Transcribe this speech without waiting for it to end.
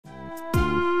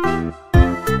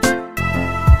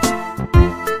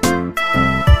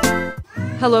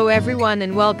Hello everyone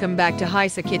and welcome back to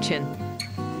HYSA Kitchen.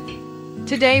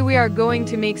 Today we are going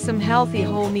to make some healthy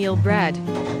wholemeal bread.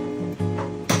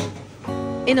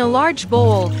 In a large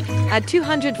bowl, add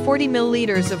 240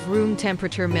 milliliters of room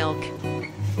temperature milk.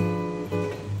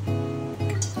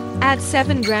 Add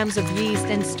 7 grams of yeast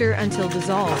and stir until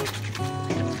dissolved.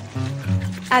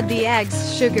 Add the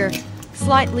eggs, sugar,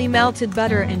 slightly melted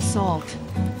butter and salt.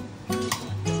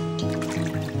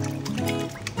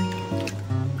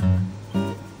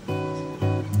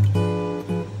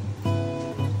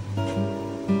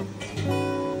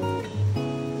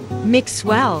 Mix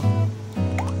well.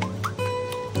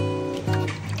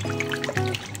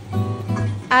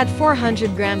 Add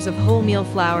 400 grams of wholemeal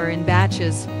flour in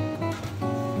batches.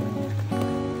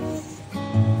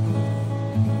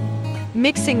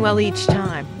 Mixing well each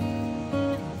time.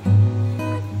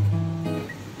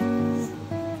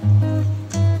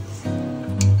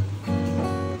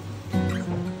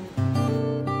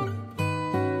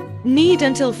 Knead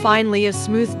until finally a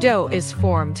smooth dough is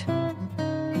formed.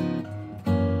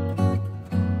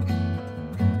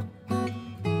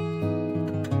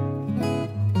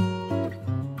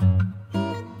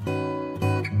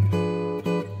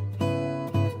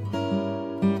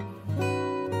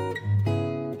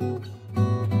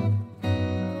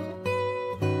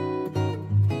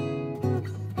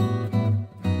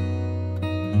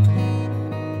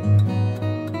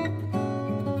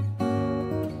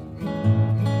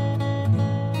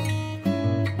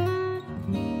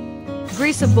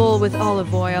 Grease a bowl with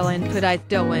olive oil and put the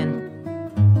dough in.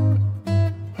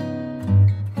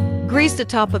 Grease the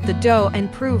top of the dough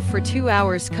and proof for 2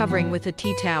 hours covering with a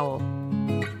tea towel.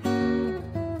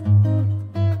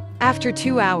 After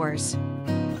 2 hours,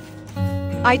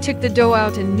 I took the dough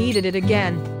out and kneaded it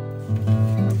again.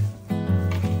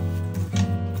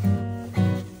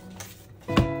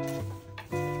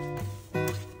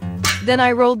 Then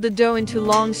I rolled the dough into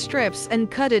long strips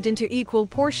and cut it into equal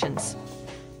portions.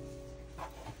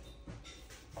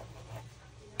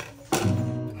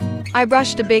 I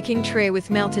brushed a baking tray with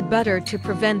melted butter to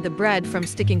prevent the bread from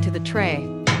sticking to the tray.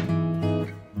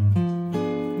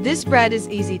 This bread is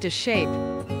easy to shape.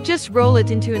 Just roll it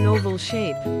into an oval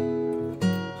shape.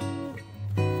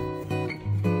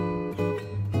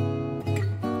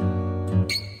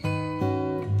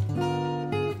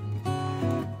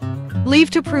 Leave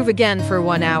to prove again for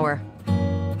 1 hour.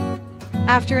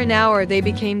 After an hour they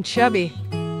became chubby.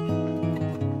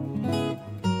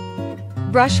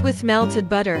 Brush with melted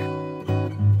butter.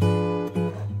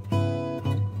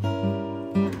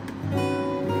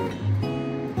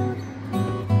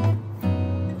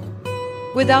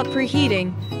 Without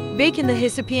preheating, bake in the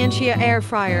HYSapientia Air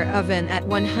Fryer Oven at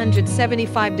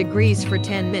 175 degrees for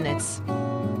 10 minutes.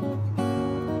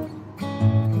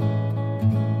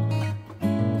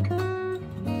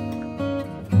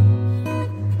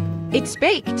 It's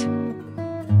baked!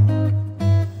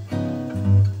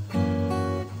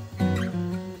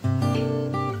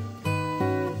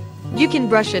 You can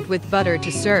brush it with butter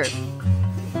to serve.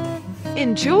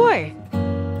 Enjoy!